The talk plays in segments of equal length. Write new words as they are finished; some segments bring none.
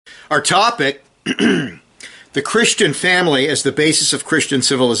Our topic, the Christian family as the basis of Christian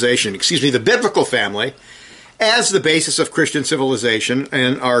civilization. The biblical family as the basis of Christian civilization.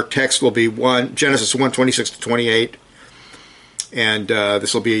 And our text will be Genesis 1:26 to 28. And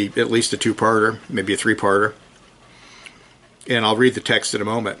this will be at least a two-parter, maybe a three-parter. And I'll read the text in a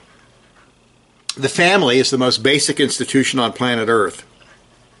moment. The family is the most basic institution on planet Earth.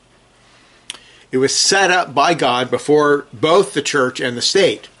 It was set up by God before both the church and the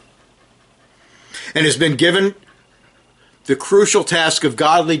state, and has been given the crucial task of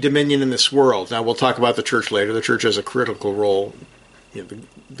godly dominion in this world. Now, we'll talk about the church later. The church has a critical role.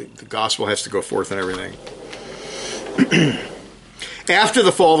 The gospel has to go forth and everything. After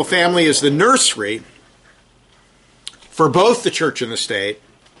the fall, the family is the nursery for both the church and the state.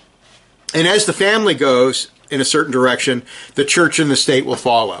 And as the family goes in a certain direction, the church and the state will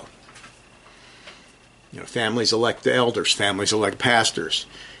follow. Families elect the elders, families elect pastors.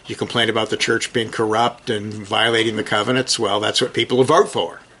 You complain about the church being corrupt and violating the covenants, well, that's what people will vote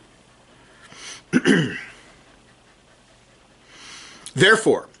for.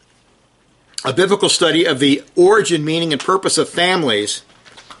 Therefore, a biblical study of the origin, meaning, and purpose of families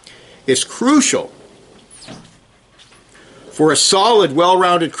is crucial for a solid,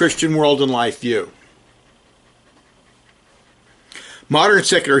 well-rounded Christian world and life view. Modern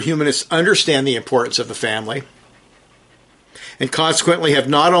secular humanists understand the importance of the family and consequently have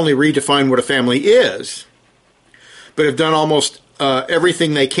not only redefined what a family is, but have done almost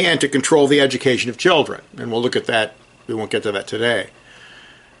everything they can to control the education of children. And we'll look at that. We won't get to that today.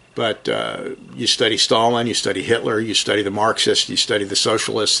 But you study Stalin, you study Hitler, you study the Marxists, you study the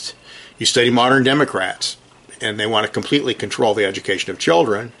socialists, you study modern Democrats. And they want to completely control the education of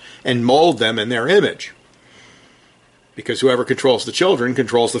children and mold them in their image. Because whoever controls the children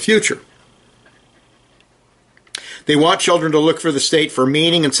controls the future. They want children to look for the state for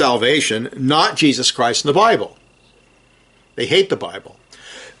meaning and salvation, not Jesus Christ and the Bible. They hate the Bible.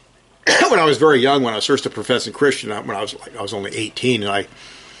 When I was very young, when I was first a professing Christian, when I was only 18, and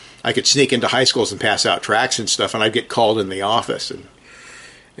I could sneak into high schools and pass out tracts and stuff, and I'd get called in the office,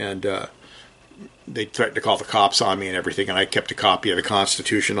 and they threatened to call the cops on me and everything, and I kept a copy of the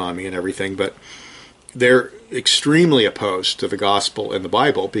Constitution on me and everything, but they're extremely opposed to the gospel and the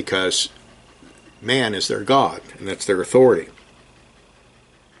Bible because man is their God, and that's their authority.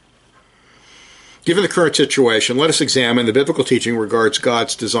 Given the current situation, let us examine the biblical teaching regards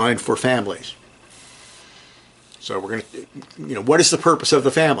God's design for families. So we're going to, what is the purpose of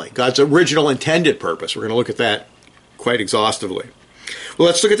the family? God's original intended purpose. We're going to look at that quite exhaustively. Well,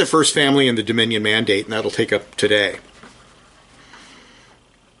 let's look at the first family and the dominion mandate, and that'll take up today.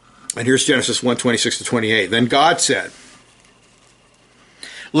 And here's Genesis 1:26 to 28. Then God said,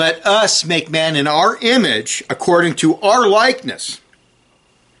 "Let us make man in our image according to our likeness.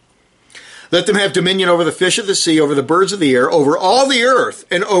 Let them have dominion over the fish of the sea, over the birds of the air, over all the earth,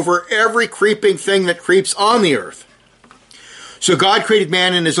 and over every creeping thing that creeps on the earth." So God created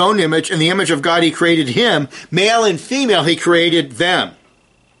man in his own image. In the image of God he created him. Male and female he created them.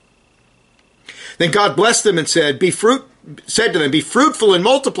 Then God blessed them and said to them, "Be fruitful and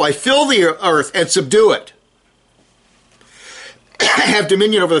multiply, fill the earth and subdue it. Have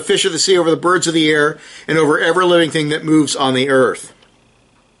dominion over the fish of the sea, over the birds of the air, and over every living thing that moves on the earth."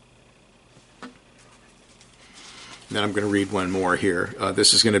 Then I'm going to read one more here.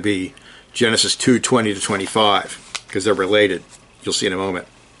 This is going to be Genesis 2:20 to 25, because they're related. You'll see in a moment.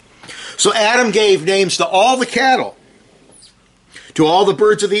 So Adam gave names to all the cattle, to all the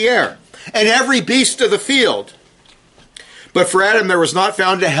birds of the air, and every beast of the field. But for Adam there was not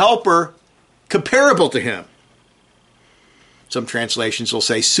found a helper comparable to him. Some translations will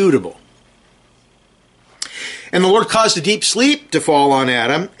say suitable. And the Lord caused a deep sleep to fall on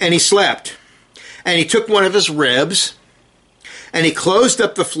Adam, and he slept. And he took one of his ribs, and he closed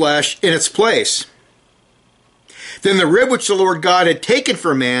up the flesh in its place. Then the rib which the Lord God had taken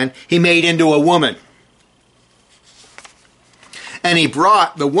from man, he made into a woman. And he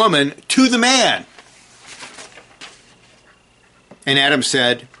brought the woman to the man. And Adam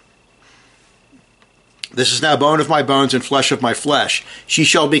said, "This is now bone of my bones and flesh of my flesh. She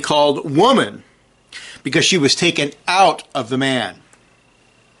shall be called woman, because she was taken out of the man."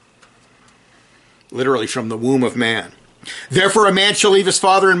 Literally from the womb of man. "Therefore a man shall leave his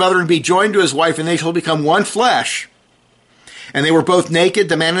father and mother and be joined to his wife, and they shall become one flesh. And they were both naked,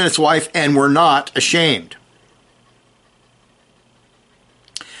 the man and his wife, and were not ashamed."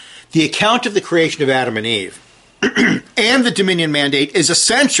 The account of the creation of Adam and Eve and the dominion mandate is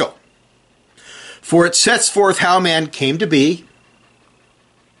essential, for it sets forth how man came to be,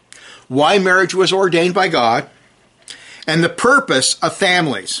 why marriage was ordained by God, and the purpose of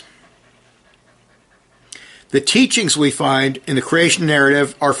families. The teachings we find in the creation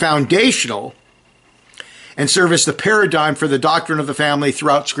narrative are foundational and serve as the paradigm for the doctrine of the family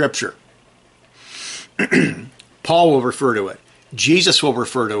throughout Scripture. Paul will refer to it. Jesus will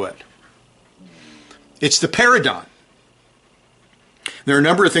refer to it. It's the paradigm. There are a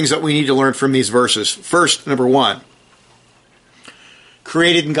number of things that we need to learn from these verses. First, number one,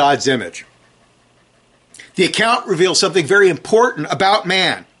 created in God's image. The account reveals something very important about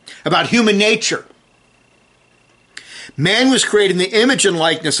man, about human nature. Man was created in the image and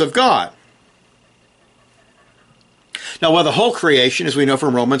likeness of God. Now, while the whole creation, as we know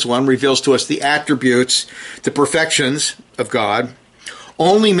from Romans 1, reveals to us the attributes, the perfections of God,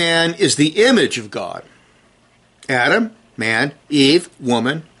 only man is the image of God. Adam, man, Eve,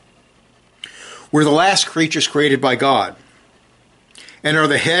 woman, were the last creatures created by God and are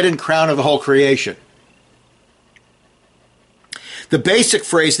the head and crown of the whole creation. The basic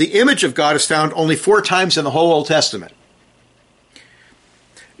phrase, the image of God, is found only 4 times in the whole Old Testament.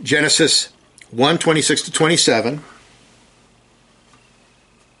 Genesis 1:26-27.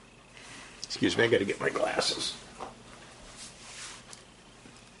 Excuse me, I got to get my glasses.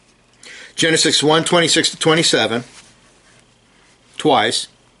 Genesis 1:26-27, twice.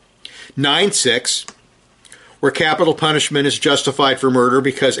 9:6, where capital punishment is justified for murder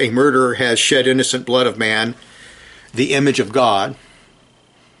because a murderer has shed innocent blood of man, the image of God.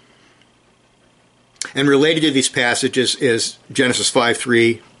 And related to these passages is Genesis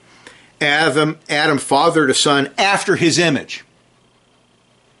 5:3, Adam fathered a son after his image.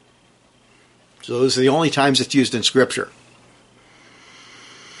 So those are the only times it's used in Scripture.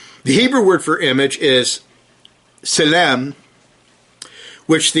 The Hebrew word for image is selem,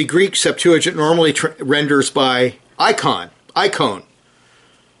 which the Greek Septuagint normally renders by icon.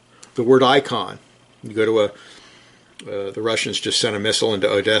 The word icon. You go to the Russians just sent a missile into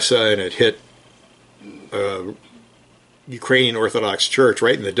Odessa and it hit a Ukrainian Orthodox church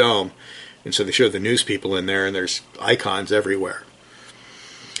right in the dome. And so they showed the news people in there and there's icons everywhere.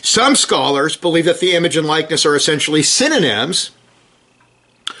 Some scholars believe that the image and likeness are essentially synonyms,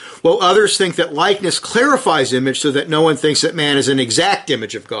 while others think that likeness clarifies image so that no one thinks that man is an exact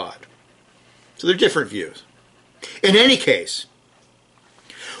image of God. So they're different views. In any case,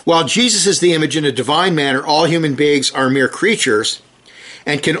 while Jesus is the image in a divine manner, all human beings are mere creatures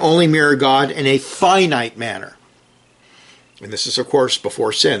and can only mirror God in a finite manner. And this is, of course,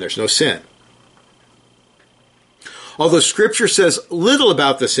 before sin. There's no sin. Although Scripture says little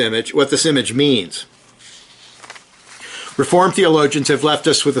about this image, what this image means. Reformed theologians have left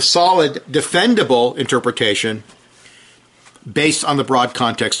us with a solid, defendable interpretation based on the broad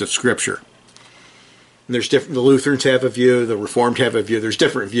context of Scripture. And there's different. The Lutherans have a view, the Reformed have a view. There's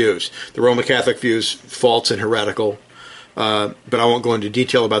different views. The Roman Catholic view is false and heretical, but I won't go into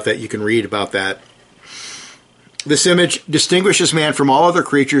detail about that. You can read about that. This image distinguishes man from all other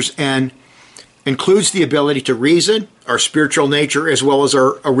creatures and includes the ability to reason, our spiritual nature, as well as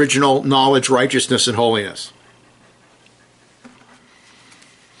our original knowledge, righteousness, and holiness.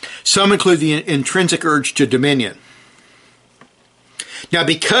 Some include the intrinsic urge to dominion. Now,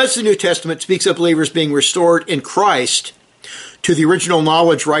 because the New Testament speaks of believers being restored in Christ to the original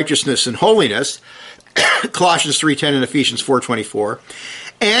knowledge, righteousness, and holiness, Colossians 3:10 and Ephesians 4:24,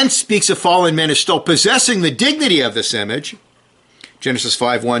 and speaks of fallen men as still possessing the dignity of this image, Genesis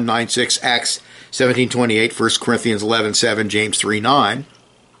 5:1, 9:6, Acts 17:28, 1 Corinthians 11:7, James 3:9.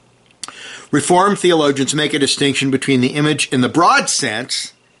 Reformed theologians make a distinction between the image in the broad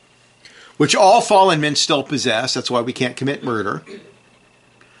sense, which all fallen men still possess. That's why we can't commit murder.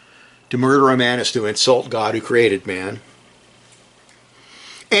 To murder a man is to insult God who created man.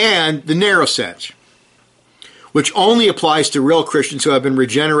 And the narrow sense, which only applies to real Christians who have been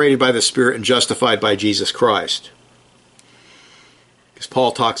regenerated by the Spirit and justified by Jesus Christ. Because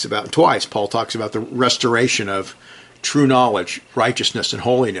Paul talks about the restoration of true knowledge, righteousness, and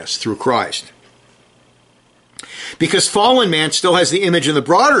holiness through Christ. Because fallen man still has the image in the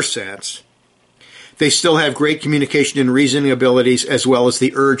broader sense, they still have great communication and reasoning abilities as well as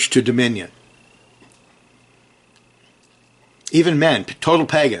the urge to dominion. Even men, total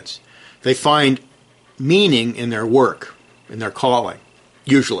pagans, they find meaning in their work, in their calling,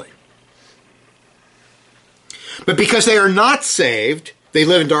 usually. But because they are not saved, they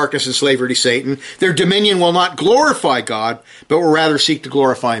live in darkness and slavery to Satan, their dominion will not glorify God, but will rather seek to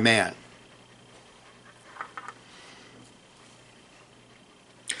glorify man.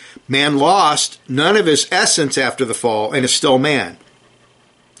 Man lost none of his essence after the fall and is still man.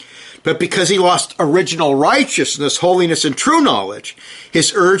 But because he lost original righteousness, holiness, and true knowledge,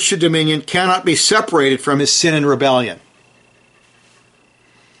 his urge to dominion cannot be separated from his sin and rebellion.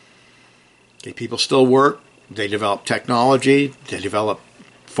 Okay, people still work, They develop technology, they develop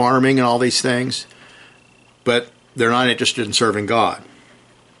farming and all these things, but they're not interested in serving God.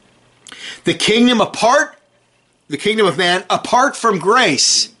 The kingdom of man apart from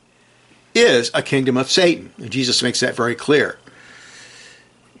grace is a kingdom of Satan. And Jesus makes that very clear.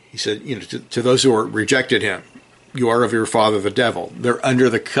 He said, to those who rejected him, you are of your father the devil. They're under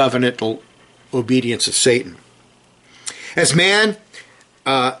the covenantal obedience of Satan. As man,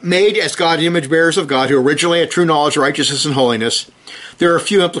 made as God, image bearers of God, who originally had true knowledge, righteousness, and holiness, there are a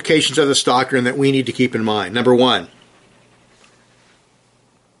few implications of this doctrine that we need to keep in mind. Number one,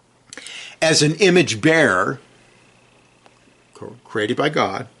 as an image bearer, created by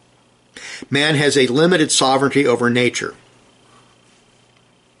God, man has a limited sovereignty over nature.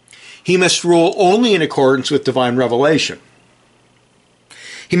 He must rule only in accordance with divine revelation.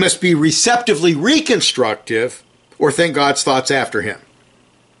 He must be receptively reconstructive or think God's thoughts after him.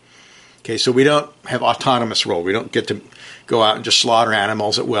 Okay, so we don't have autonomous role. We don't get to go out and just slaughter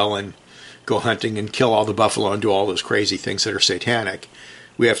animals at will and go hunting and kill all the buffalo and do all those crazy things that are satanic.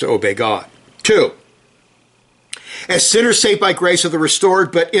 We have to obey God. 2, as sinners saved by grace of the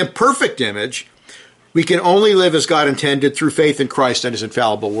restored but imperfect image, we can only live as God intended through faith in Christ and his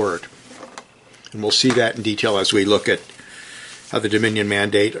infallible word. And we'll see that in detail as we look at how the dominion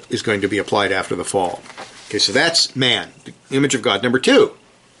mandate is going to be applied after the fall. Okay, so that's man, the image of God. Number 2,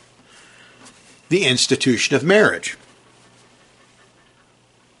 the institution of marriage.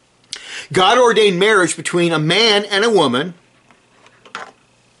 God ordained marriage between a man and a woman,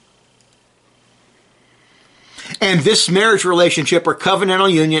 and this marriage relationship or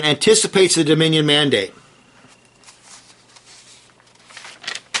covenantal union anticipates the dominion mandate.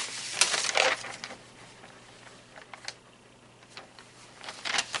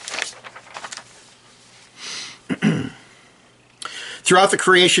 Throughout the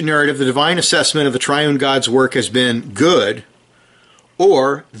creation narrative, the divine assessment of the triune God's work has been good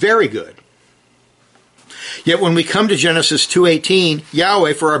or very good. Yet when we come to Genesis 2:18,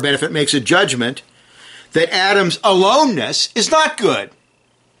 Yahweh, for our benefit, makes a judgment that Adam's aloneness is not good.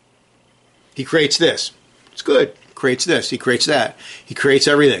 He creates this. It's good. He creates this. He creates that. He creates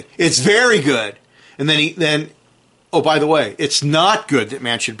everything. It's very good. And then, oh, by the way, it's not good that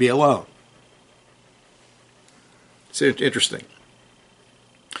man should be alone. It's interesting.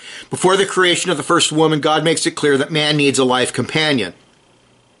 Before the creation of the first woman, God makes it clear that man needs a life companion.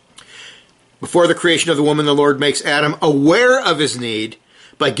 Before the creation of the woman, the Lord makes Adam aware of his need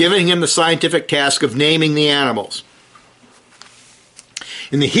by giving him the scientific task of naming the animals.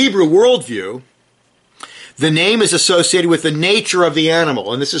 In the Hebrew worldview, the name is associated with the nature of the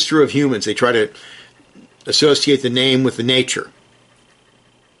animal, and this is true of humans. They try to associate the name with the nature.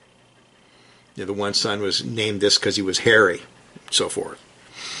 The one son was named this because he was hairy, and so forth.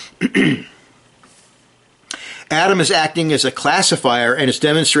 Adam is acting as a classifier and is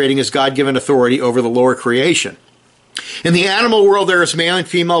demonstrating his God-given authority over the lower creation. In the animal world, there is male and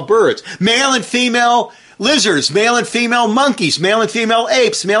female birds, male and female lizards, male and female monkeys, male and female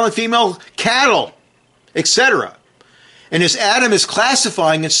apes, male and female cattle, etc. And as Adam is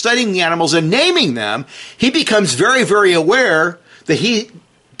classifying and studying the animals and naming them, he becomes very, very aware that he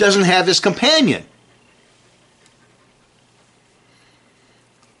doesn't have his companion.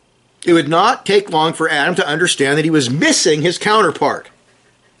 It would not take long for Adam to understand that he was missing his counterpart.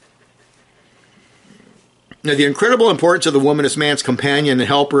 Now, the incredible importance of the woman as man's companion and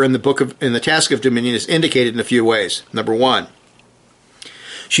helper in the task of dominion is indicated in a few ways. Number 1,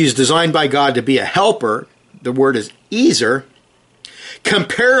 she is designed by God to be a helper. The word is ezer,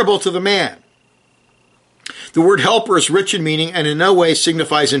 comparable to the man. The word helper is rich in meaning and in no way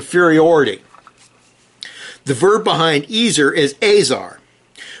signifies inferiority. The verb behind ezer is azar,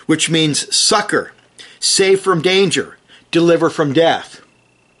 which means succor, save from danger, deliver from death.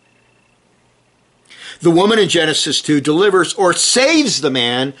 The woman in Genesis 2 delivers or saves the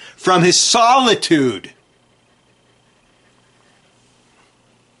man from his solitude.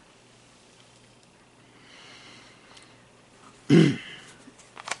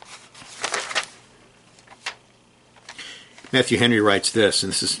 Matthew Henry writes this,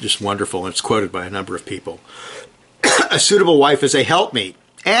 and this is just wonderful, and it's quoted by a number of people. A suitable wife is a helpmeet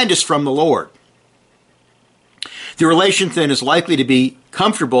and is from the Lord. The relation then is likely to be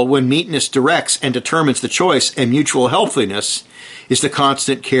comfortable when meetness directs and determines the choice, and mutual helpfulness is the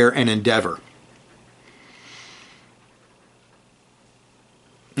constant care and endeavor.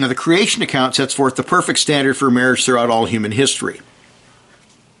 Now, the creation account sets forth the perfect standard for marriage throughout all human history.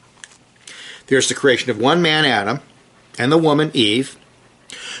 There's the creation of one man, Adam, and the woman, Eve,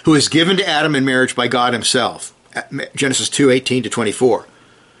 who is given to Adam in marriage by God himself. Genesis 2:18-24.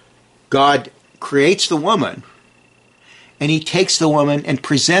 God creates the woman, and he takes the woman and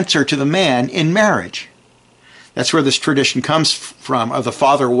presents her to the man in marriage. That's where this tradition comes from, of the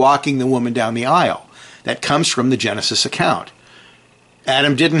father walking the woman down the aisle. That comes from the Genesis account.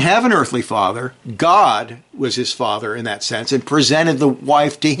 Adam didn't have an earthly father. God was his father in that sense and presented the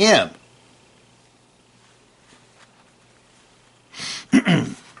wife to him.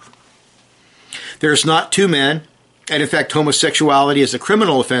 There's not two men, and in fact homosexuality is a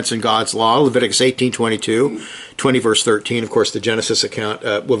criminal offense in God's law. Leviticus 18:22, 20 verse 13. Of course, the Genesis account,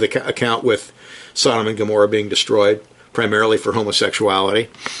 the account with Sodom and Gomorrah being destroyed, primarily for homosexuality.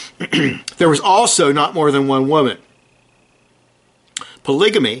 There was also not more than one woman.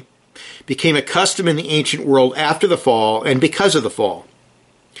 Polygamy became a custom in the ancient world after the fall and because of the fall.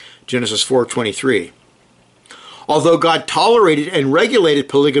 Genesis 4:23. Although God tolerated and regulated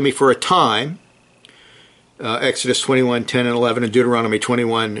polygamy for a time, Exodus 21:10 and 11 and Deuteronomy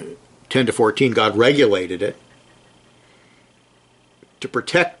 21:10 to 14, God regulated it to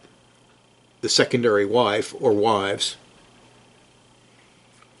protect the secondary wife or wives.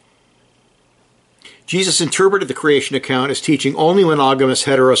 Jesus interpreted the creation account as teaching only monogamous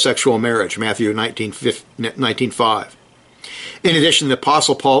heterosexual marriage, Matthew 19:5. In addition, the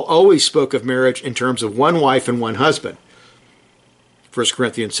Apostle Paul always spoke of marriage in terms of one wife and one husband, 1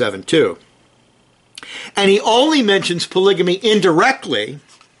 Corinthians 7:2. And he only mentions polygamy indirectly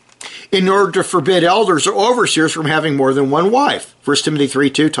in order to forbid elders or overseers from having more than one wife, 1 Timothy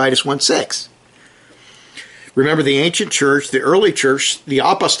 3:2, Titus 1:6. Remember, the ancient church, the early church, the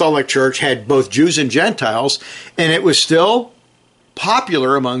apostolic church had both Jews and Gentiles, and it was still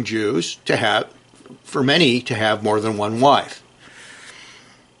popular among Jews to have, for many, to have more than one wife.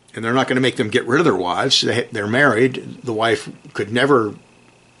 And they're not going to make them get rid of their wives. They're married. The wife could never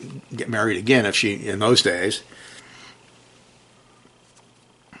get married again if she, in those days.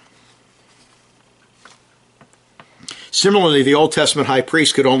 Similarly, the Old Testament high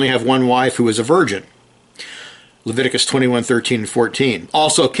priest could only have one wife who was a virgin. Leviticus 21:13 and 14.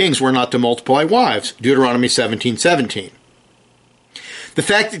 Also, kings were not to multiply wives. Deuteronomy 17:17. The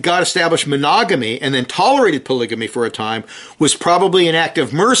fact that God established monogamy and then tolerated polygamy for a time was probably an act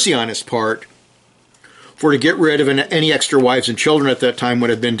of mercy on his part, for to get rid of any extra wives and children at that time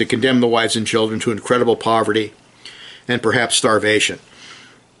would have been to condemn the wives and children to incredible poverty and perhaps starvation.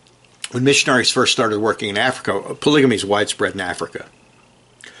 When missionaries first started working in Africa, polygamy is widespread in Africa.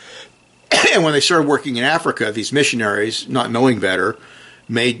 And when they started working in Africa, these missionaries, not knowing better,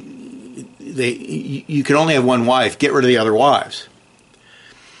 you could only have one wife, get rid of the other wives.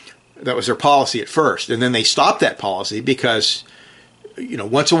 That was their policy at first. And then they stopped that policy because,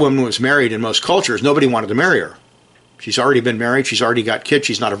 once a woman was married in most cultures, nobody wanted to marry her. She's already been married, she's already got kids,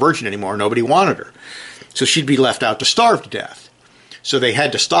 she's not a virgin anymore, nobody wanted her. So she'd be left out to starve to death. So they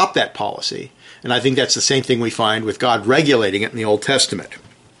had to stop that policy. And I think that's the same thing we find with God regulating it in the Old Testament.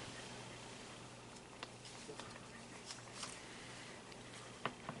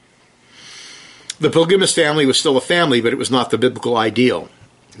 The polygamous family was still a family, but it was not the biblical ideal.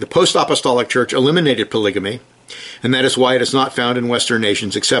 The post-apostolic church eliminated polygamy, and that is why it is not found in Western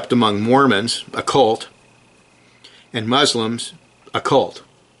nations except among Mormons, a cult, and Muslims, a cult.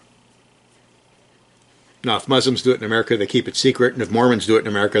 Now, if Muslims do it in America, they keep it secret, and if Mormons do it in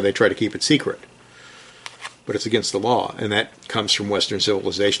America, they try to keep it secret. But it's against the law, and that comes from Western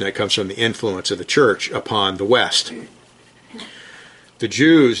civilization. That comes from the influence of the church upon the West. The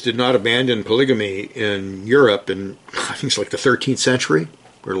Jews did not abandon polygamy in Europe in, I think it's like the 13th century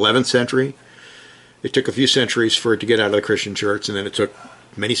or 11th century. It took a few centuries for it to get out of the Christian church, and then it took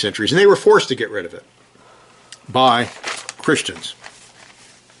many centuries. And they were forced to get rid of it by Christians.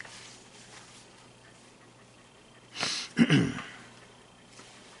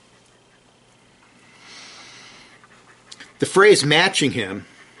 The phrase matching him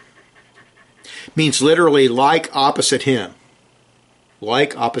means literally like opposite him.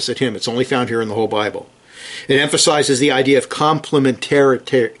 Like opposite him. It's only found here in the whole Bible. It emphasizes the idea of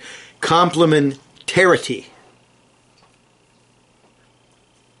complementarity.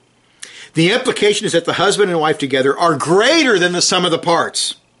 The implication is that the husband and wife together are greater than the sum of the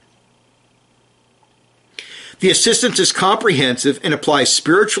parts. The assistance is comprehensive and applies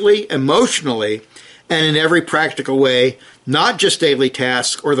spiritually, emotionally, and in every practical way, not just daily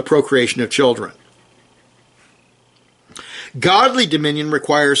tasks or the procreation of children. Godly dominion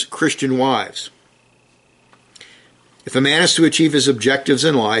requires Christian wives. If a man is to achieve his objectives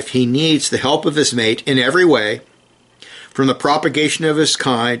in life, he needs the help of his mate in every way, from the propagation of his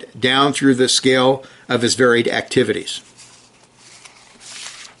kind down through the scale of his varied activities.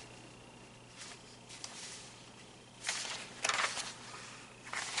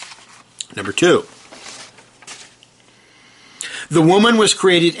 Number 2, the woman was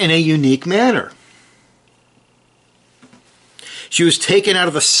created in a unique manner. She was taken out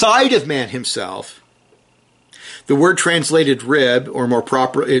of the side of man himself. The word translated rib, or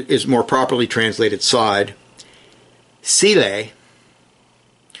is more properly translated side, sile,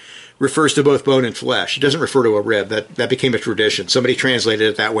 refers to both bone and flesh. It doesn't refer to a rib. That became a tradition. Somebody translated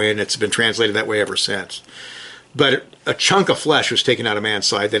it that way, and it's been translated that way ever since. But a chunk of flesh was taken out of man's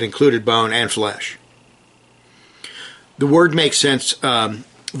side that included bone and flesh. The word makes sense. The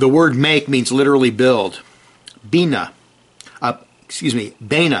word make means literally build. Bina,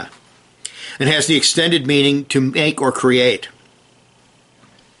 and has the extended meaning to make or create.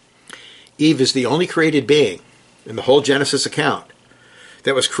 Eve is the only created being in the whole Genesis account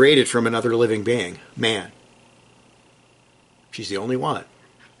that was created from another living being, man. She's the only one.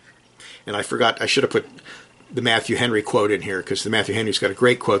 And I should have put the Matthew Henry quote in here, because the Matthew Henry's got a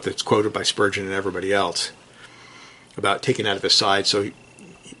great quote that's quoted by Spurgeon and everybody else about taking out of his side, so,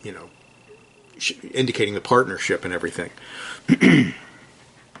 indicating the partnership and everything.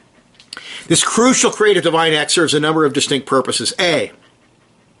 This crucial creative divine act serves a number of distinct purposes. A,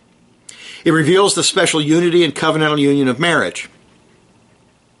 it reveals the special unity and covenantal union of marriage.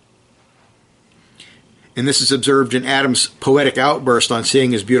 And this is observed in Adam's poetic outburst on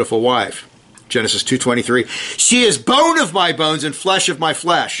seeing his beautiful wife. Genesis 2:23. She is bone of my bones and flesh of my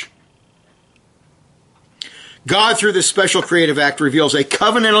flesh. God, through this special creative act, reveals a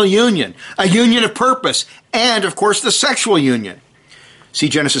covenantal union, a union of purpose, and, of course, the sexual union. See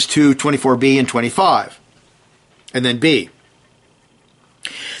Genesis 2:24b and 25. And then B.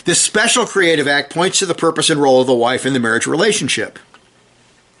 This special creative act points to the purpose and role of the wife in the marriage relationship.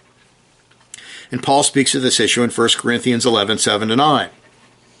 And Paul speaks of this issue in 1 Corinthians 11:7-9.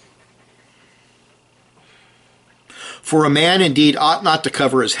 For a man indeed ought not to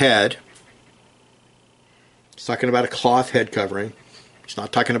cover his head. He's talking about a cloth head covering. He's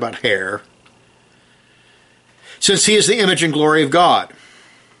not talking about hair. Since he is the image and glory of God.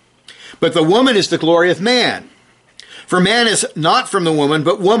 But the woman is the glory of man. For man is not from the woman,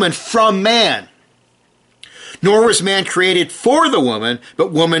 but woman from man. Nor was man created for the woman,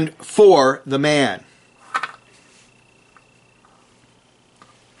 but woman for the man.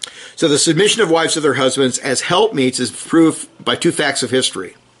 So the submission of wives to their husbands as helpmeets is proved by two facts of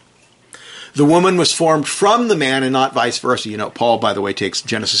history. The woman was formed from the man and not vice versa. Paul, by the way, takes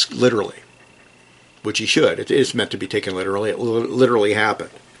Genesis literally, which he should. It is meant to be taken literally. It literally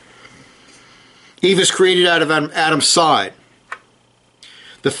happened. Eve is created out of Adam's side.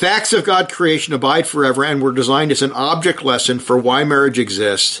 The facts of God's creation abide forever and were designed as an object lesson for why marriage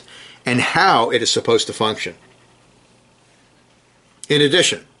exists and how it is supposed to function. In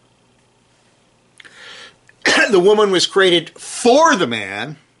addition, the woman was created for the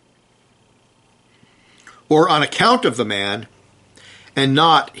man, or on account of the man, and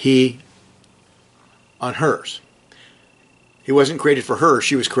not he on hers. He wasn't created for her,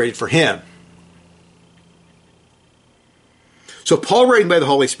 she was created for him. So Paul, writing by the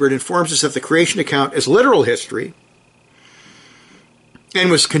Holy Spirit, informs us that the creation account is literal history and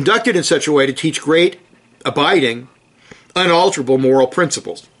was conducted in such a way to teach great, abiding, unalterable moral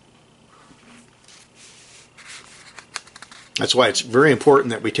principles. That's why it's very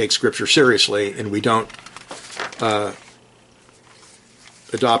important that we take Scripture seriously and we don't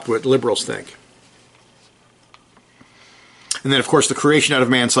adopt what liberals think. And then, of course, the creation out of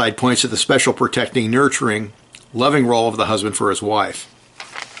man's side points to the special protecting, nurturing, loving role of the husband for his wife.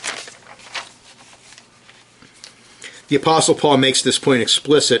 The Apostle Paul makes this point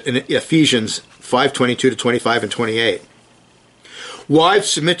explicit in Ephesians 5:22-25 and 28. Wives,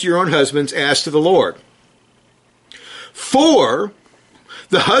 submit to your own husbands as to the Lord. For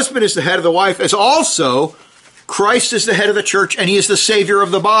the husband is the head of the wife, as also Christ is the head of the church, and he is the Savior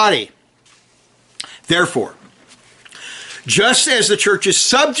of the body. Therefore, just as the church is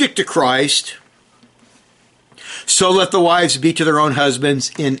subject to Christ, so let the wives be to their own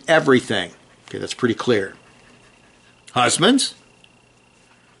husbands in everything. Okay, that's pretty clear. Husbands,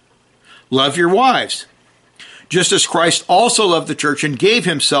 love your wives, just as Christ also loved the church and gave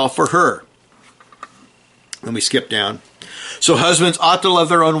himself for her. Then we skip down. So husbands ought to love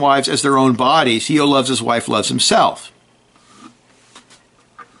their own wives as their own bodies. He who loves his wife loves himself.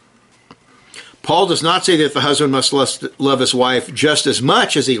 Paul does not say that the husband must love his wife just as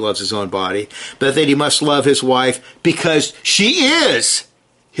much as he loves his own body, but that he must love his wife because she is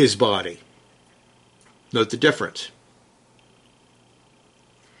his body. Note the difference.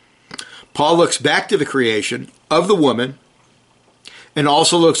 Paul looks back to the creation of the woman and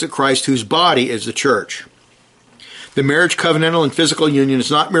also looks at Christ, whose body is the church. The marriage covenantal and physical union is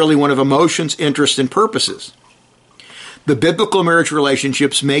not merely one of emotions, interests, and purposes. The biblical marriage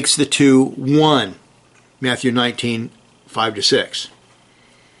relationships makes the two one. Matthew 19, 5-6,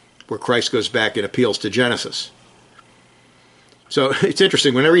 where Christ goes back and appeals to Genesis. So it's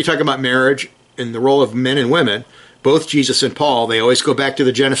interesting. Whenever you talk about marriage and the role of men and women, both Jesus and Paul, they always go back to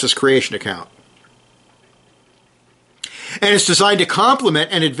the Genesis creation account. And it's designed to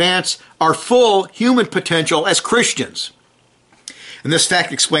complement and advance our full human potential as Christians. And this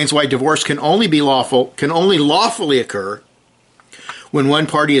fact explains why divorce can only lawfully occur when one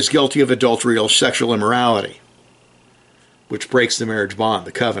party is guilty of adultery or sexual immorality, which breaks the marriage bond,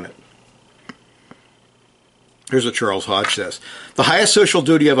 the covenant. Here's what Charles Hodge says. The highest social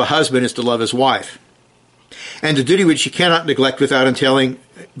duty of a husband is to love his wife, and a duty which he cannot neglect without entailing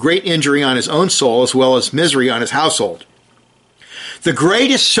great injury on his own soul as well as misery on his household. The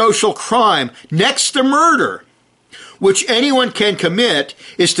greatest social crime, next to murder, which anyone can commit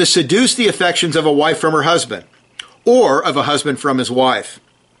is to seduce the affections of a wife from her husband, or of a husband from his wife.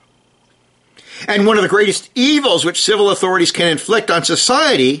 And one of the greatest evils which civil authorities can inflict on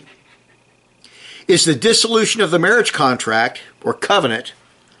society is the dissolution of the marriage contract or covenant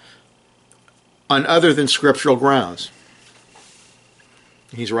on other than scriptural grounds.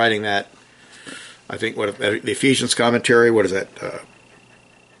 He's writing that, I think, the Ephesians commentary, what is that?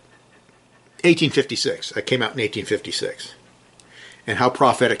 1856. That came out in 1856. And how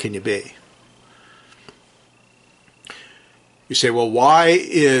prophetic can you be? You say, well, why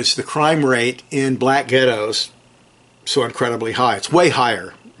is the crime rate in black ghettos so incredibly high? It's way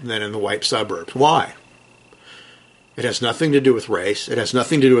higher than in the white suburbs. Why? It has nothing to do with race. It has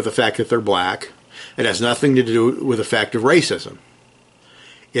nothing to do with the fact that they're black. It has nothing to do with the fact of racism.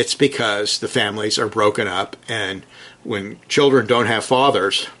 It's because the families are broken up, and when children don't have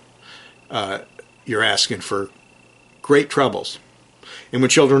fathers, you're asking for great troubles. And when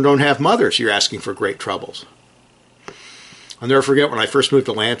children don't have mothers, you're asking for great troubles. I'll never forget when I first moved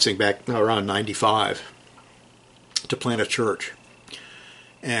to Lansing back around 95 to plant a church.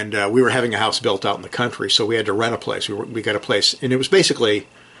 And we were having a house built out in the country, so we had to rent a place. We got a place, and it was basically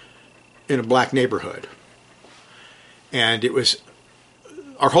in a black neighborhood. And it was,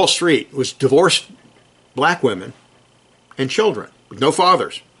 our whole street was divorced black women and children with no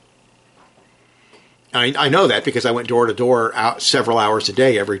fathers. I know that because I went door to door out several hours a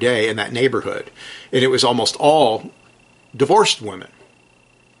day, every day in that neighborhood. And it was almost all divorced women.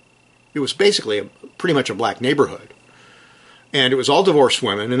 It was basically pretty much a black neighborhood. And it was all divorced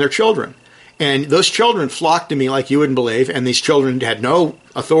women and their children. And those children flocked to me like you wouldn't believe. And these children had no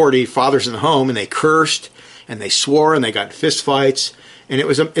authority, fathers in the home, and they cursed and they swore and they got in fist fights. And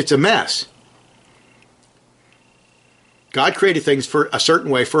it's a mess. God created things for a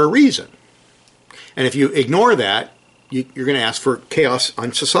certain way for a reason. And if you ignore that, you're going to ask for chaos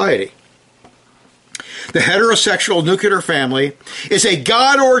on society. The heterosexual nuclear family is a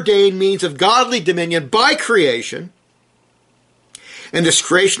God-ordained means of godly dominion by creation, and this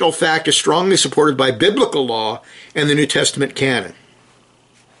creational fact is strongly supported by biblical law and the New Testament canon.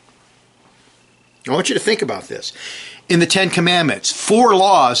 I want you to think about this. In the Ten Commandments, 4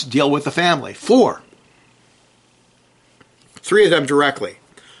 laws deal with the family. 4. 3 of them directly.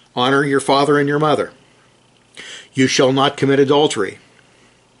 Honor your father and your mother. You shall not commit adultery.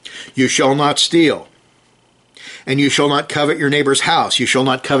 You shall not steal. And you shall not covet your neighbor's house. You shall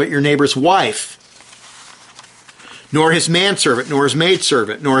not covet your neighbor's wife, nor his manservant, nor his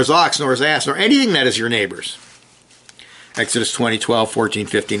maidservant, nor his ox, nor his ass, nor anything that is your neighbor's. Exodus 20, 12, 14,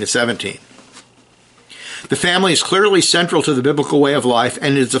 15, and 17. The family is clearly central to the biblical way of life,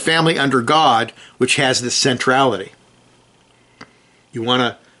 and it is a family under God which has this centrality. You want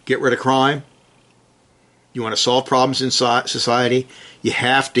to get rid of crime? You want to solve problems in society? You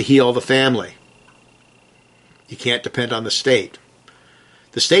have to heal the family. You can't depend on the state.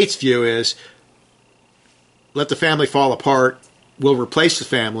 The state's view is, let the family fall apart, we'll replace the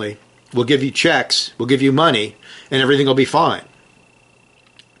family, we'll give you checks, we'll give you money, and everything will be fine.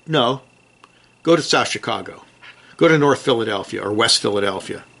 No. Go to South Chicago. Go to North Philadelphia or West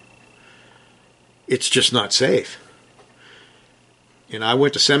Philadelphia. It's just not safe. And I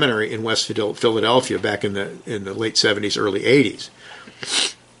went to seminary in West Philadelphia back in the late 70s, early 80s.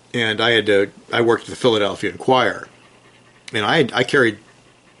 And I worked at the Philadelphia Inquirer. And I carried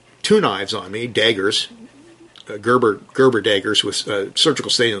 2 knives on me, daggers, Gerber daggers with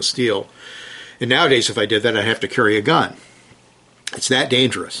surgical stainless steel. And nowadays, if I did that, I'd have to carry a gun. It's that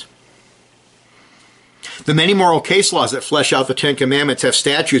dangerous. The many moral case laws that flesh out the Ten Commandments have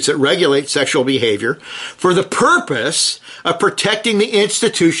statutes that regulate sexual behavior for the purpose of protecting the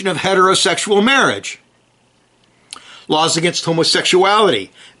institution of heterosexual marriage. laws against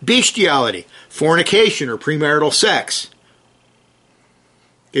homosexuality, bestiality, fornication, or premarital sex.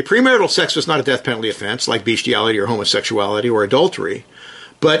 Premarital sex was not a death penalty offense like bestiality or homosexuality or adultery.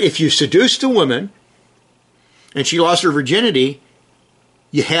 But if you seduced a woman and she lost her virginity,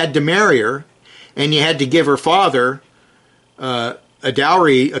 you had to marry her and you had to give her father a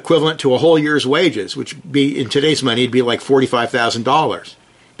dowry equivalent to a whole year's wages, which be in today's money, it'd be like $45,000.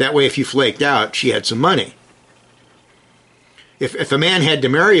 That way, if you flaked out, she had some money. If a man had to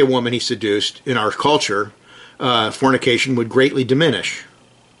marry a woman he seduced in our culture, fornication would greatly diminish.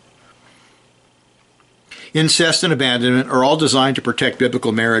 Incest and abandonment are all designed to protect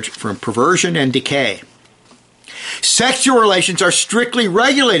biblical marriage from perversion and decay. Sexual relations are strictly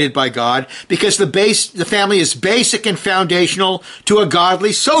regulated by God because the family is basic and foundational to a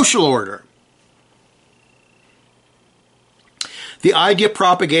godly social order. The idea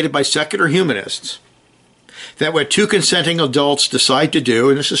propagated by secular humanists that what two consenting adults decide to do,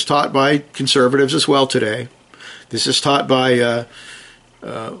 and this is taught by conservatives as well today, this is taught by,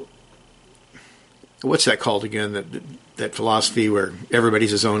 what's that called again, that philosophy where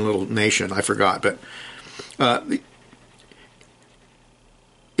everybody's his own little nation, I forgot, but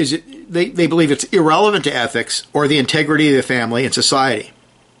they believe it's irrelevant to ethics or the integrity of the family and society.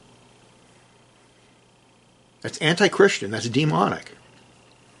 That's anti-Christian. That's demonic.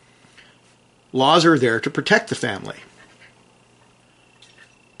 Laws are there to protect the family.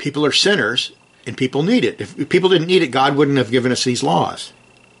 People are sinners, and people need it. If people didn't need it, God wouldn't have given us these laws.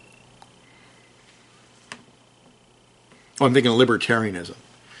 Oh, I'm thinking of libertarianism.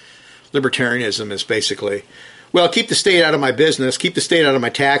 Libertarianism is basically, well, keep the state out of my business, keep the state out of my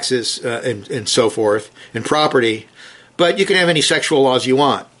taxes, and so forth, and property, but you can have any sexual laws you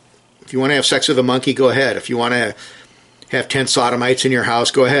want. If you want to have sex with a monkey, go ahead. If you want to have 10 sodomites in your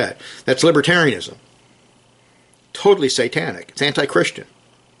house, go ahead. That's libertarianism. Totally satanic. It's anti-Christian.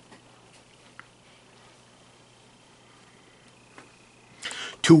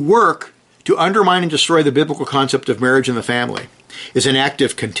 To work to undermine and destroy the biblical concept of marriage and the family is an act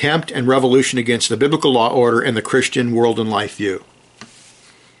of contempt and revolution against the biblical law order and the Christian world and life view.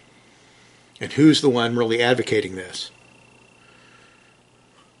 And who's the one really advocating this?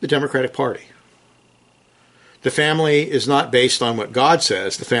 The Democratic Party. The family is not based on what God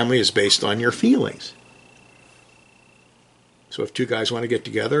says. The family is based on your feelings. So if two guys want to get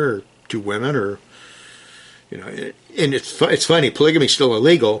together, or two women, or, and it's funny, polygamy is still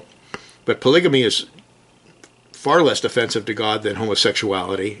illegal, but polygamy is far less offensive to God than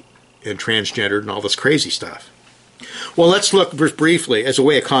homosexuality and transgender and all this crazy stuff. Well, let's look briefly, as a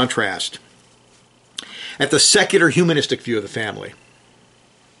way of contrast, at the secular humanistic view of the family.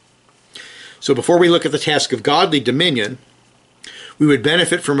 So before we look at the task of godly dominion, we would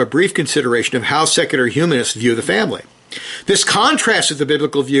benefit from a brief consideration of how secular humanists view the family. This contrast with the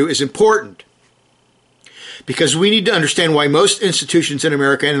biblical view is important because we need to understand why most institutions in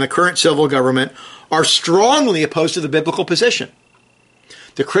America and in the current civil government are strongly opposed to the biblical position.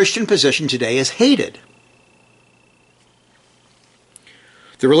 The Christian position today is hated.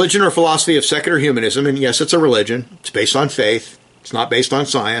 The religion or philosophy of secular humanism, and yes, it's a religion, it's based on faith, it's not based on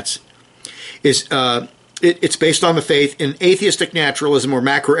science, it's based on the faith in atheistic naturalism or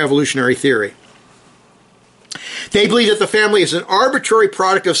macroevolutionary theory. They believe that the family is an arbitrary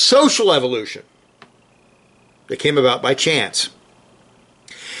product of social evolution that came about by chance.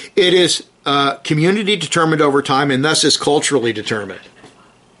 It is community determined over time and thus is culturally determined.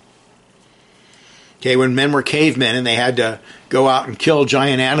 Okay, when men were cavemen and they had to go out and kill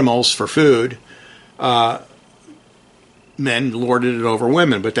giant animals for food, men lorded it over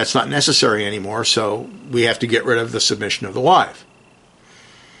women, but that's not necessary anymore, so we have to get rid of the submission of the wife.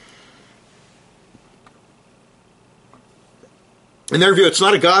 In their view, it's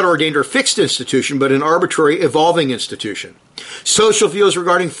not a God-ordained or fixed institution, but an arbitrary, evolving institution. Social views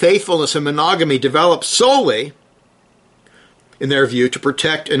regarding faithfulness and monogamy develop solely, in their view, to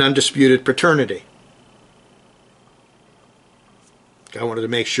protect an undisputed paternity. God wanted to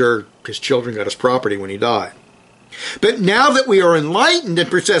make sure his children got his property when he died. But now that we are enlightened and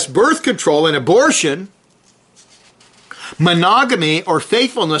possess birth control and abortion, monogamy or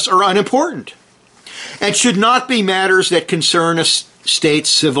faithfulness are unimportant and should not be matters that concern a state's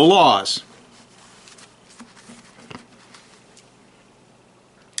civil laws.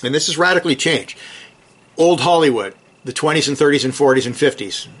 And this has radically changed. Old Hollywood, the 20s and 30s and 40s and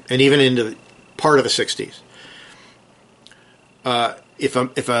 50s, and even into part of the 60s. If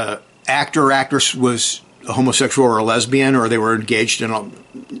a actor or actress was a homosexual or a lesbian, or they were engaged in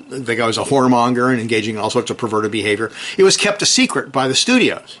the guy was a whoremonger and engaging in all sorts of perverted behavior, it was kept a secret by the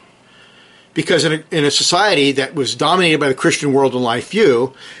studios. because in a society that was dominated by the Christian world and life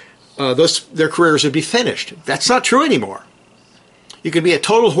view, their careers would be finished. That's not true anymore. You can be a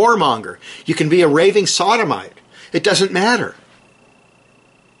total whoremonger. You can be a raving sodomite. It doesn't matter.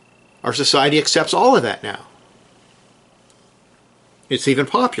 Our society accepts all of that now. It's even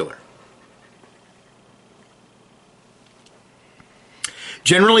popular.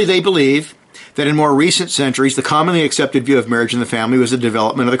 Generally, they believe that in more recent centuries, the commonly accepted view of marriage and the family was the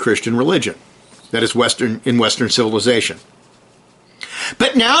development of the Christian religion. That is in Western civilization.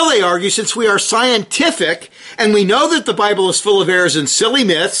 But now they argue, since we are scientific and we know that the Bible is full of errors and silly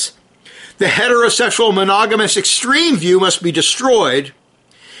myths, the heterosexual monogamous extreme view must be destroyed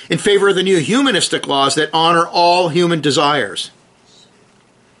in favor of the new humanistic laws that honor all human desires.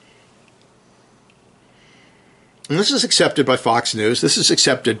 And this is accepted by Fox News. This is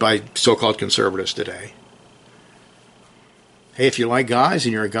accepted by so-called conservatives today. Hey, if you like guys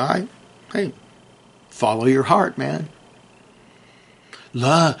and you're a guy, hey, follow your heart, man.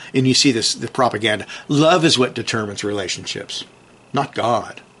 Love, and you see the propaganda. Love is what determines relationships. Not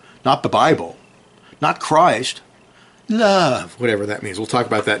God. Not the Bible. Not Christ. Love, whatever that means. We'll talk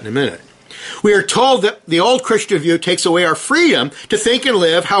about that in a minute. We are told that the old Christian view takes away our freedom to think and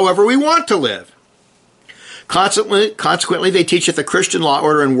live however we want to live. Consequently, they teach that the Christian law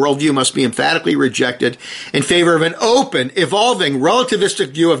order and worldview must be emphatically rejected in favor of an open, evolving,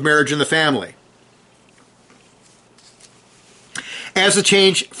 relativistic view of marriage and the family. As the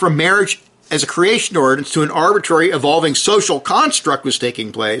change from marriage as a creation ordinance to an arbitrary, evolving social construct was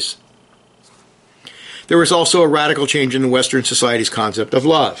taking place, there was also a radical change in Western society's concept of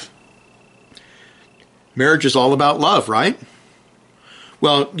love. Marriage is all about love, right?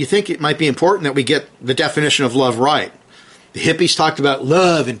 Well, you think it might be important that we get the definition of love right. The hippies talked about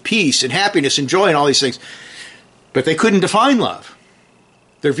love and peace and happiness and joy and all these things, but they couldn't define love.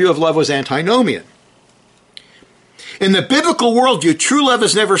 Their view of love was antinomian. In the biblical worldview, true love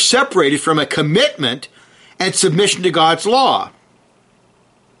is never separated from a commitment and submission to God's law.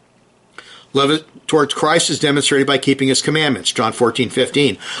 Love towards Christ is demonstrated by keeping his commandments, John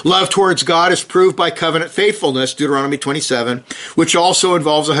 14:15. Love towards God is proved by covenant faithfulness, Deuteronomy 27, which also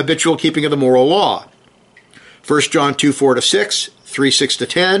involves a habitual keeping of the moral law. 1 John 2:4-6,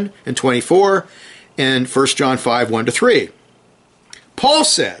 3:6-10, and 24, and 1 John 5:1-3. Paul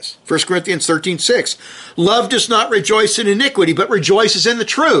says, 1 Corinthians 13:6, love does not rejoice in iniquity, but rejoices in the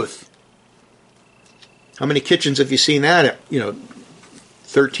truth. How many kitchens have you seen that at?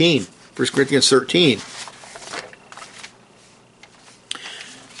 13. 1 Corinthians 13.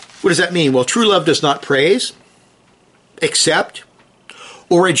 What does that mean? Well, true love does not praise, accept,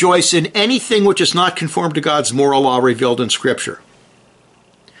 or rejoice in anything which is not conformed to God's moral law revealed in Scripture.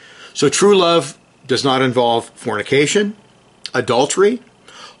 So true love does not involve fornication, adultery,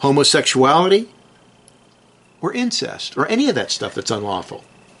 homosexuality, or incest, or any of that stuff that's unlawful.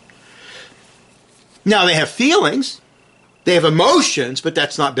 Now, they have feelings. They have emotions, but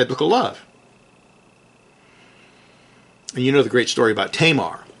that's not biblical love. And you know the great story about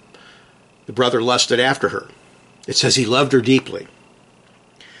Tamar. The brother lusted after her. It says he loved her deeply.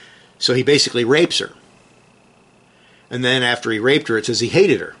 So he basically rapes her. And then after he raped her, it says he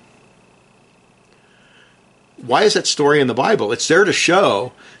hated her. Why is that story in the Bible? It's there to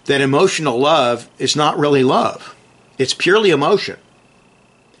show that emotional love is not really love. It's purely emotion.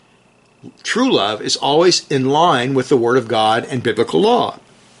 True love is always in line with the Word of God and biblical law.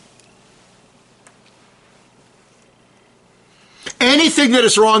 Anything that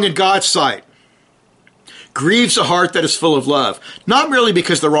is wrong in God's sight grieves a heart that is full of love, not merely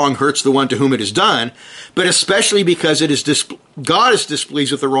because the wrong hurts the one to whom it is done, but especially because God is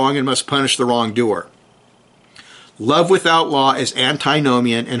displeased with the wrong and must punish the wrongdoer. Love without law is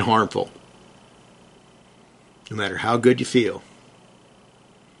antinomian and harmful, no matter how good you feel.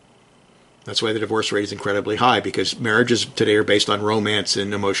 That's why the divorce rate is incredibly high, because marriages today are based on romance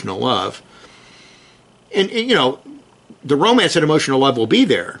and emotional love. And the romance and emotional love will be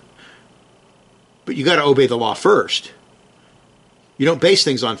there, but you got to obey the law first. You don't base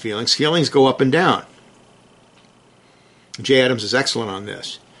things on feelings. Feelings go up and down. Jay Adams is excellent on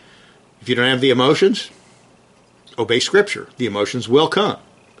this. If you don't have the emotions, obey Scripture. The emotions will come,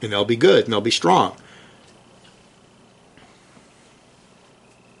 and they'll be good, and they'll be strong.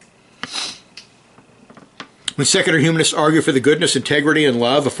 When secular humanists argue for the goodness, integrity, and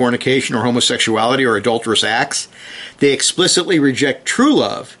love of fornication or homosexuality or adulterous acts, they explicitly reject true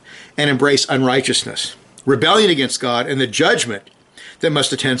love and embrace unrighteousness, rebellion against God, and the judgment that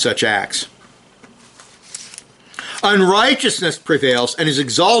must attend such acts. Unrighteousness prevails and is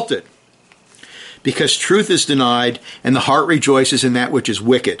exalted because truth is denied and the heart rejoices in that which is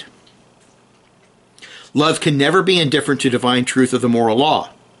wicked. Love can never be indifferent to divine truth of the moral law.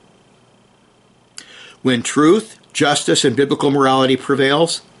 When truth, justice, and biblical morality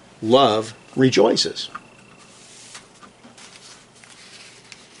prevails, love rejoices.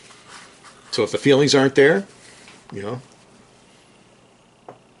 So if the feelings aren't there,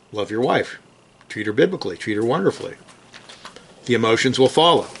 love your wife. Treat her biblically. Treat her wonderfully. The emotions will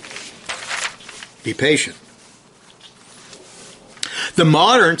follow. Be patient. The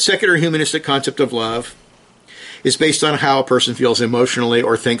modern secular humanistic concept of love is based on how a person feels emotionally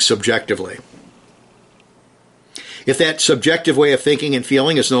or thinks subjectively. If that subjective way of thinking and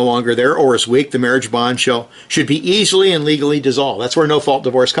feeling is no longer there or is weak, the marriage bond should be easily and legally dissolved. That's where no-fault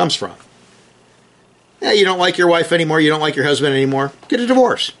divorce comes from. Yeah, you don't like your wife anymore, you don't like your husband anymore, get a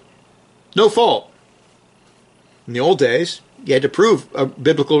divorce. No fault. In the old days, you had to prove a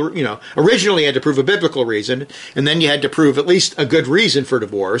biblical, originally you had to prove a biblical reason, and then you had to prove at least a good reason for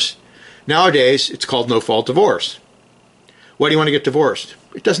divorce. Nowadays, it's called no-fault divorce. Why do you want to get divorced?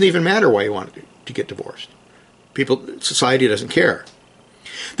 It doesn't even matter why you want to get divorced. Society doesn't care.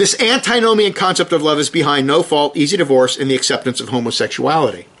 This antinomian concept of love is behind no-fault, easy divorce, and the acceptance of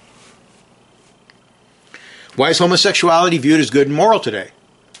homosexuality. Why is homosexuality viewed as good and moral today?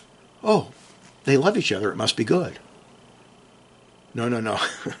 Oh, they love each other, it must be good. No.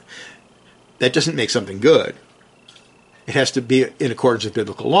 That doesn't make something good. It has to be in accordance with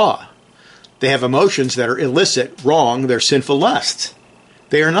biblical law. They have emotions that are illicit, wrong, they're sinful lusts.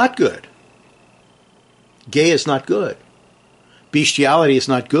 They are not good. Gay is not good. Bestiality is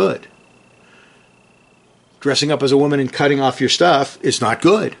not good. Dressing up as a woman and cutting off your stuff is not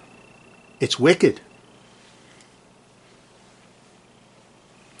good. It's wicked.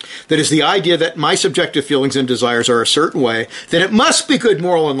 That is the idea that my subjective feelings and desires are a certain way, then it must be good,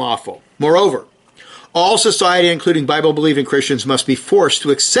 moral, and lawful. Moreover, all society, including Bible-believing Christians, must be forced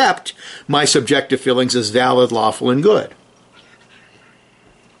to accept my subjective feelings as valid, lawful, and good.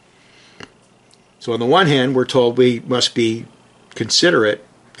 So on the one hand, we're told we must be considerate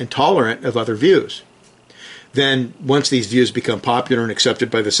and tolerant of other views. Then, once these views become popular and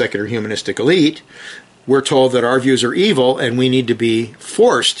accepted by the secular humanistic elite, we're told that our views are evil and we need to be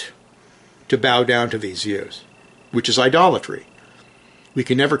forced to bow down to these views, which is idolatry. We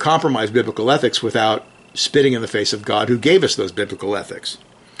can never compromise biblical ethics without spitting in the face of God who gave us those biblical ethics.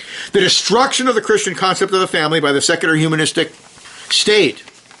 The destruction of the Christian concept of the family by the secular humanistic state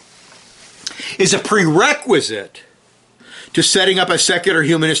is a prerequisite to setting up a secular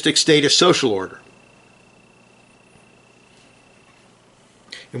humanistic state of social order.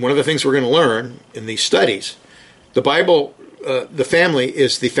 And one of the things we're going to learn in these studies, the Bible, the family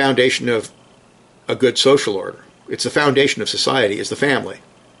is the foundation of a good social order. It's the foundation of society, is the family.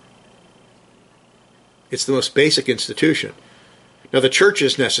 It's the most basic institution. Now, the church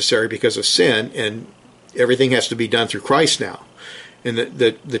is necessary because of sin, and everything has to be done through Christ now. And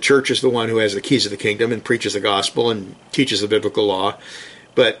the church is the one who has the keys of the kingdom and preaches the gospel and teaches the biblical law.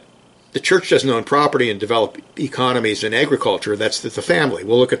 But the church doesn't own property and develop economies and agriculture. That's the family.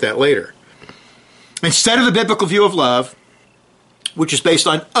 We'll look at that later. Instead of the biblical view of love, which is based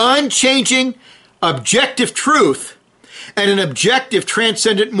on unchanging, objective truth and an objective,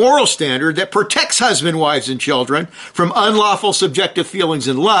 transcendent moral standard that protects husband, wives, and children from unlawful subjective feelings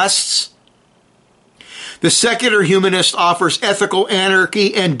and lusts, the secular humanist offers ethical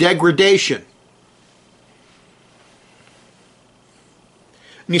anarchy and degradation.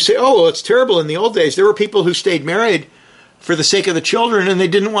 And you say, oh, well, it's terrible. In the old days, there were people who stayed married for the sake of the children and they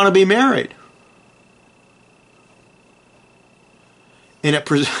didn't want to be married. And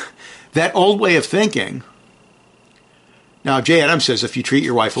that old way of thinking. Now, Jay Adams says if you treat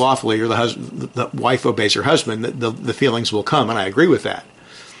your wife lawfully or the wife obeys her husband, the feelings will come, and I agree with that.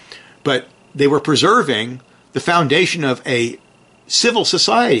 But they were preserving the foundation of a civil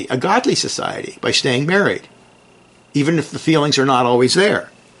society, a godly society, by staying married, even if the feelings are not always there.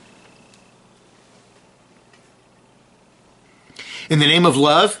 In the name of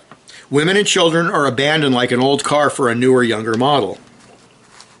love, women and children are abandoned like an old car for a newer, younger model.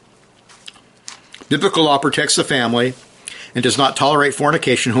 Biblical law protects the family and does not tolerate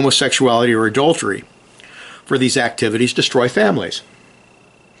fornication, homosexuality, or adultery, for these activities destroy families.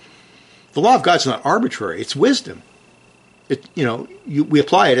 The law of God's not arbitrary, it's wisdom. We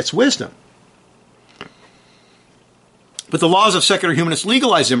apply it, it's wisdom. But the laws of secular humanists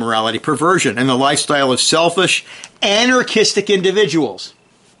legalize immorality, perversion, and the lifestyle of selfish, anarchistic individuals.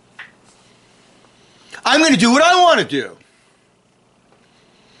 I'm going to do what I want to do.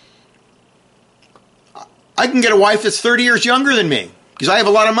 I can get a wife that's 30 years younger than me because I have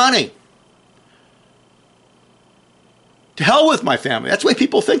a lot of money. To hell with my family. That's the way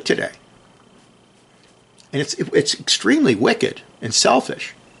people think today. And it's extremely wicked and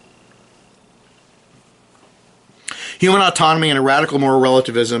selfish. Human autonomy and a radical moral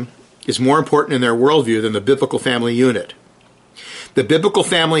relativism is more important in their worldview than the biblical family unit. The biblical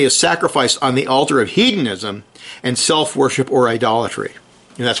family is sacrificed on the altar of hedonism and self-worship or idolatry.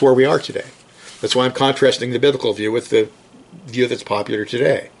 And that's where we are today. That's why I'm contrasting the biblical view with the view that's popular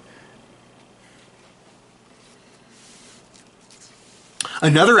today.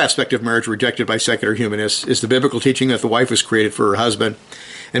 Another aspect of marriage rejected by secular humanists is the biblical teaching that the wife was created for her husband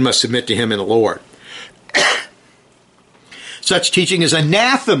and must submit to him in the Lord. Such teaching is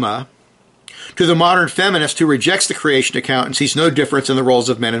anathema to the modern feminist who rejects the creation account and sees no difference in the roles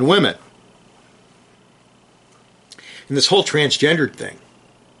of men and women. And this whole transgendered thing,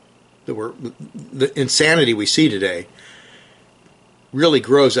 the insanity we see today, really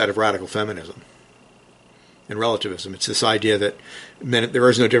grows out of radical feminism and relativism. It's this idea that there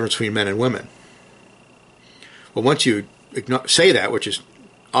is no difference between men and women. Well, once you say that, which is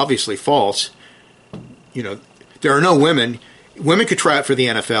obviously false, there are no women. Women could try out for the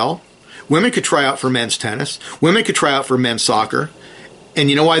NFL. Women could try out for men's tennis. Women could try out for men's soccer. And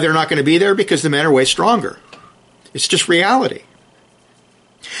you know why they're not going to be there? Because the men are way stronger. It's just reality.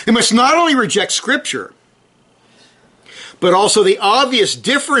 They must not only reject Scripture, but also the obvious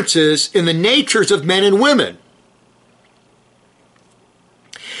differences in the natures of men and women.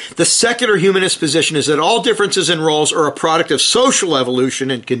 The secular humanist position is that all differences in roles are a product of social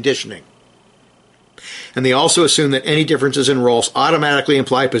evolution and conditioning. And they also assume that any differences in roles automatically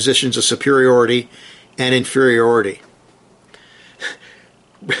imply positions of superiority and inferiority.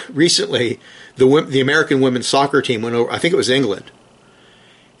 Recently, the American women's soccer team went over, I think it was England,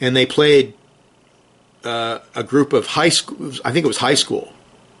 and they played a group of high school, I think it was high school,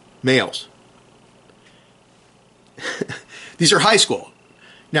 males. These are high school.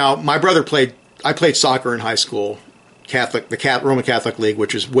 Now, my brother I played soccer in high school, the Roman Catholic League,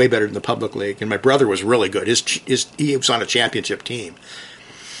 which is way better than the public league, and my brother was really good. He was on a championship team.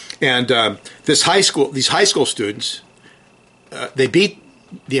 And these high school students, they beat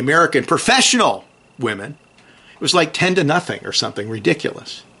the American professional women. It was like 10-0 or something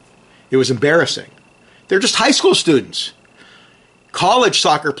ridiculous. It was embarrassing. They're just high school students. College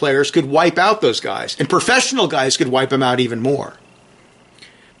soccer players could wipe out those guys, and professional guys could wipe them out even more.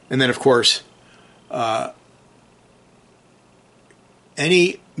 And then, of course,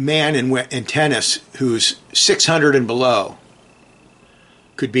 any man in tennis who's 600 and below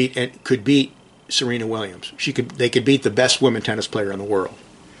could beat Serena Williams. They could beat the best women tennis player in the world.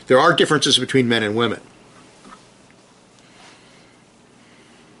 There are differences between men and women.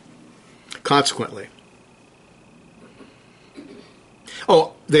 Consequently,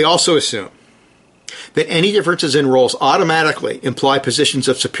 they also assume that any differences in roles automatically imply positions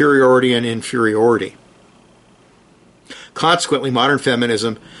of superiority and inferiority. Consequently, modern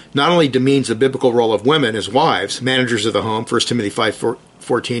feminism not only demeans the biblical role of women as wives, managers of the home, 1 Timothy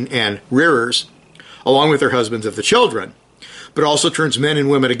 5:14, and rearers, along with their husbands of the children, but also turns men and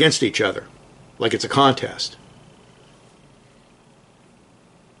women against each other, like it's a contest.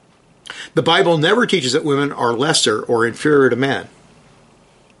 The Bible never teaches that women are lesser or inferior to men.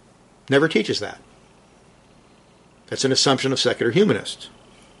 Never teaches that. That's an assumption of secular humanists.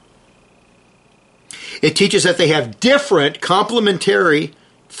 It teaches that they have different complementary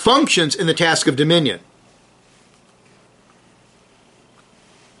functions in the task of dominion.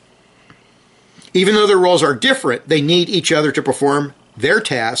 Even though their roles are different, they need each other to perform their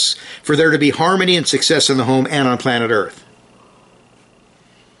tasks for there to be harmony and success in the home and on planet Earth.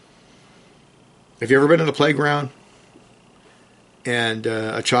 Have you ever been in a playground and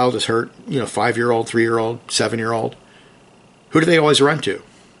a child is hurt? 5-year-old, 3-year-old, 7-year-old. Who do they always run to?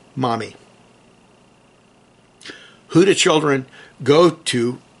 Mommy. Who do children go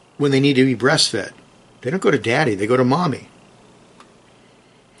to when they need to be breastfed? They don't go to daddy, they go to mommy.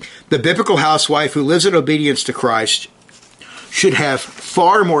 The biblical housewife who lives in obedience to Christ should have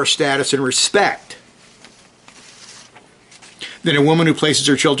far more status and respect than a woman who places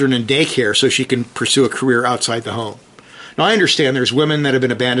her children in daycare so she can pursue a career outside the home. Now, I understand there's women that have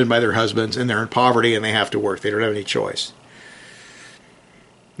been abandoned by their husbands and they're in poverty and they have to work. They don't have any choice.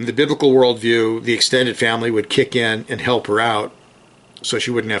 In the biblical worldview, the extended family would kick in and help her out so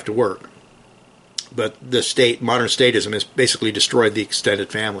she wouldn't have to work. But the modern statism has basically destroyed the extended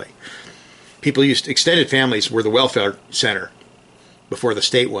family. Extended families were the welfare center before the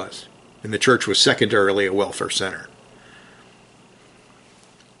state was, and the church was secondarily a welfare center.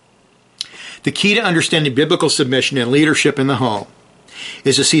 The key to understanding biblical submission and leadership in the home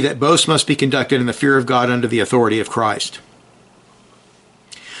is to see that both must be conducted in the fear of God under the authority of Christ.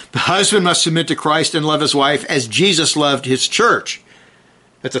 The husband must submit to Christ and love his wife as Jesus loved his church.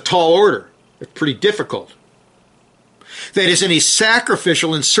 That's a tall order. It's pretty difficult. That is in a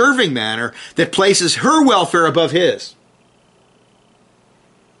sacrificial and serving manner that places her welfare above his.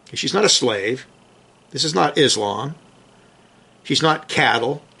 She's not a slave. This is not Islam. She's not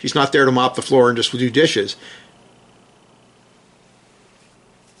cattle. She's not there to mop the floor and just do dishes.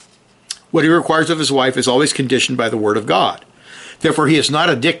 What he requires of his wife is always conditioned by the word of God. Therefore, he is not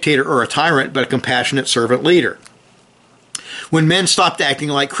a dictator or a tyrant, but a compassionate servant leader. When men stopped acting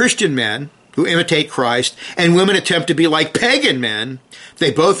like Christian men who imitate Christ, and women attempt to be like pagan men,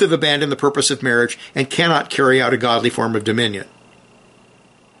 they both have abandoned the purpose of marriage and cannot carry out a godly form of dominion.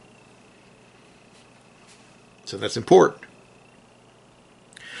 So that's important.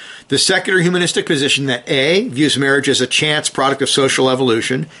 The secular humanistic position that A, views marriage as a chance product of social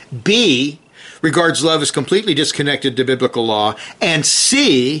evolution, B, regards love as completely disconnected to biblical law, and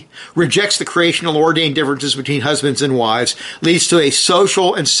C, rejects the creational ordained differences between husbands and wives, leads to a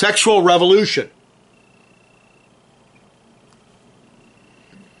social and sexual revolution.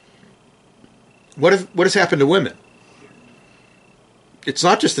 What has happened to women? It's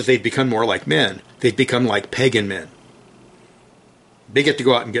not just that they've become more like men, they've become like pagan men. They get to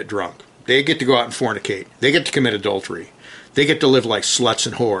go out and get drunk. They get to go out and fornicate. They get to commit adultery. They get to live like sluts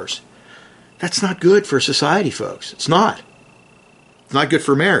and whores. That's not good for society, folks. It's not. It's not good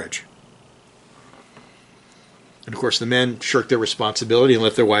for marriage. And of course, the men shirk their responsibility and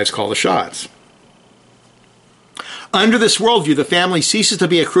let their wives call the shots. Under this worldview, the family ceases to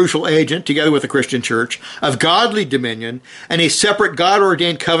be a crucial agent, together with the Christian church, of godly dominion and a separate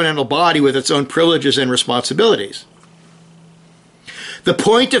God-ordained covenantal body with its own privileges and responsibilities. The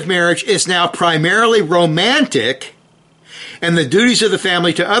point of marriage is now primarily romantic, and the duties of the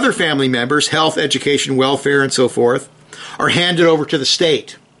family to other family members, health, education, welfare, and so forth, are handed over to the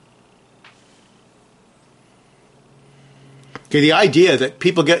state. Okay, the idea that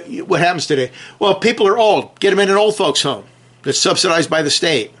people get, what happens today? Well, people are old. Get them in an old folks' home that's subsidized by the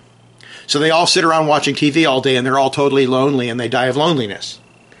state. So they all sit around watching TV all day and they're all totally lonely and they die of loneliness.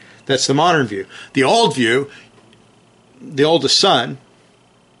 That's the modern view. The old view, the oldest son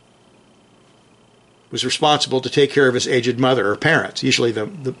was responsible to take care of his aged mother or parents. Usually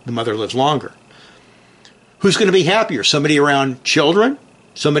the mother lives longer. Who's going to be happier? Somebody around children?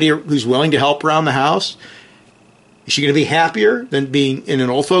 Somebody who's willing to help around the house? Is she going to be happier than being in an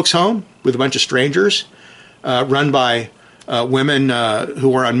old folks' home with a bunch of strangers run by women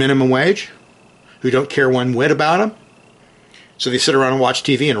who are on minimum wage, who don't care one whit about them? So they sit around and watch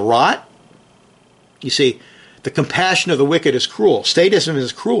TV and rot? You see, the compassion of the wicked is cruel. Statism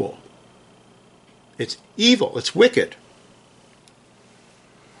is cruel. It's evil. It's wicked.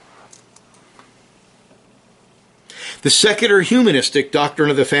 The secular humanistic doctrine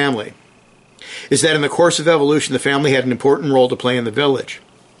of the family is that in the course of evolution, the family had an important role to play in the village.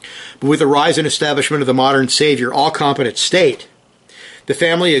 But with the rise and establishment of the modern savior, all-competent state, the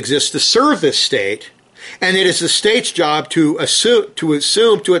family exists to serve this state, and it is the state's job to assume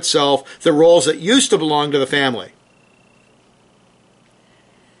to itself the roles that used to belong to the family.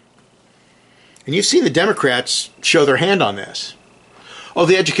 And you've seen the Democrats show their hand on this. Oh,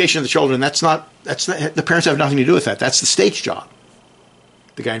 the education of the children, the parents have nothing to do with that. That's the state's job.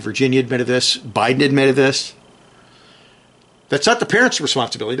 The guy in Virginia admitted this. Biden admitted this. That's not the parents'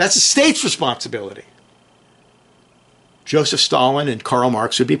 responsibility. That's the state's responsibility. Joseph Stalin and Karl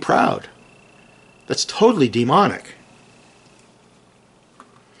Marx would be proud. That's totally demonic.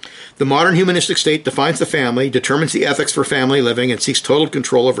 The modern humanistic state defines the family, determines the ethics for family living, and seeks total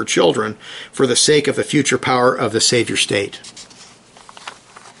control over children for the sake of the future power of the savior state.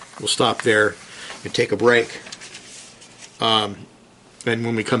 We'll stop there and take a break. And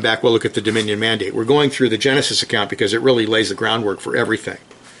when we come back, we'll look at the Dominion Mandate. We're going through the Genesis account because it really lays the groundwork for everything.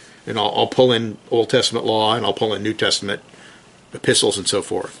 And I'll pull in Old Testament law, and I'll pull in New Testament epistles and so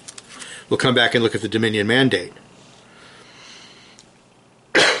forth. We'll come back and look at the Dominion Mandate.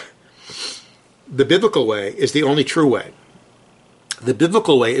 The biblical way is the only true way. The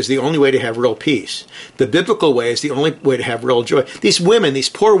biblical way is the only way to have real peace. The biblical way is the only way to have real joy. These women, these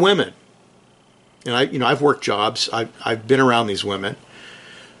poor women, and I've worked jobs. I've been around these women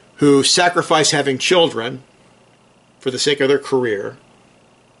who sacrifice having children for the sake of their career,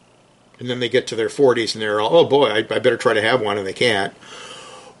 and then they get to their 40s and they're all, oh boy, I better try to have one, and they can't.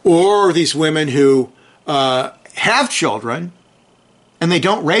 Or these women who have children and they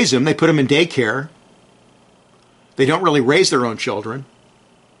don't raise them. They put them in daycare. They don't really raise their own children.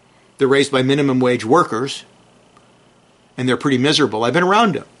 They're raised by minimum wage workers, and they're pretty miserable. I've been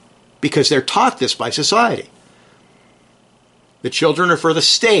around them because they're taught this by society. The children are for the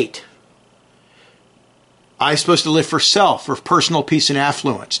state. I'm supposed to live for self, for personal peace and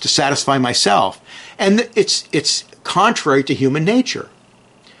affluence, to satisfy myself. And it's contrary to human nature.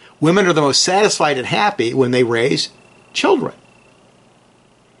 Women are the most satisfied and happy when they raise children.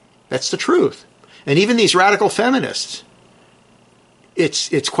 That's the truth. And even these radical feminists,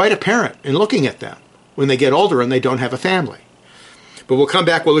 it's quite apparent in looking at them when they get older and they don't have a family. But we'll come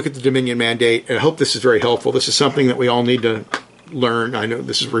back, we'll look at the Dominion Mandate, and I hope this is very helpful. This is something that we all need to learn. I know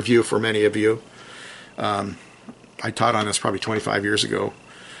this is a review for many of you. I taught on this probably 25 years ago,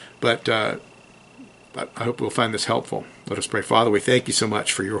 but I hope we'll find this helpful. Let us pray. Father, we thank you so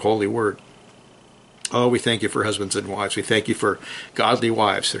much for your holy word. Oh, we thank you for husbands and wives. We thank you for godly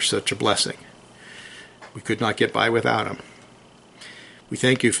wives. They're such a blessing. We could not get by without them. We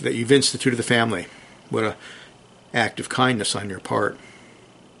thank you for that you've instituted the family. What an act of kindness on your part,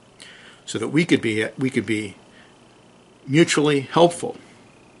 so that we could be mutually helpful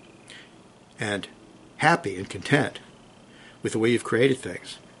and happy and content with the way you've created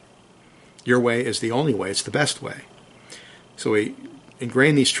things. Your way is the only way. It's the best way. So we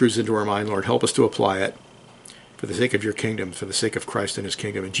ingrain these truths into our mind, Lord. Help us to apply it for the sake of your kingdom, for the sake of Christ and his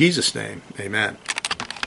kingdom. In Jesus' name, amen.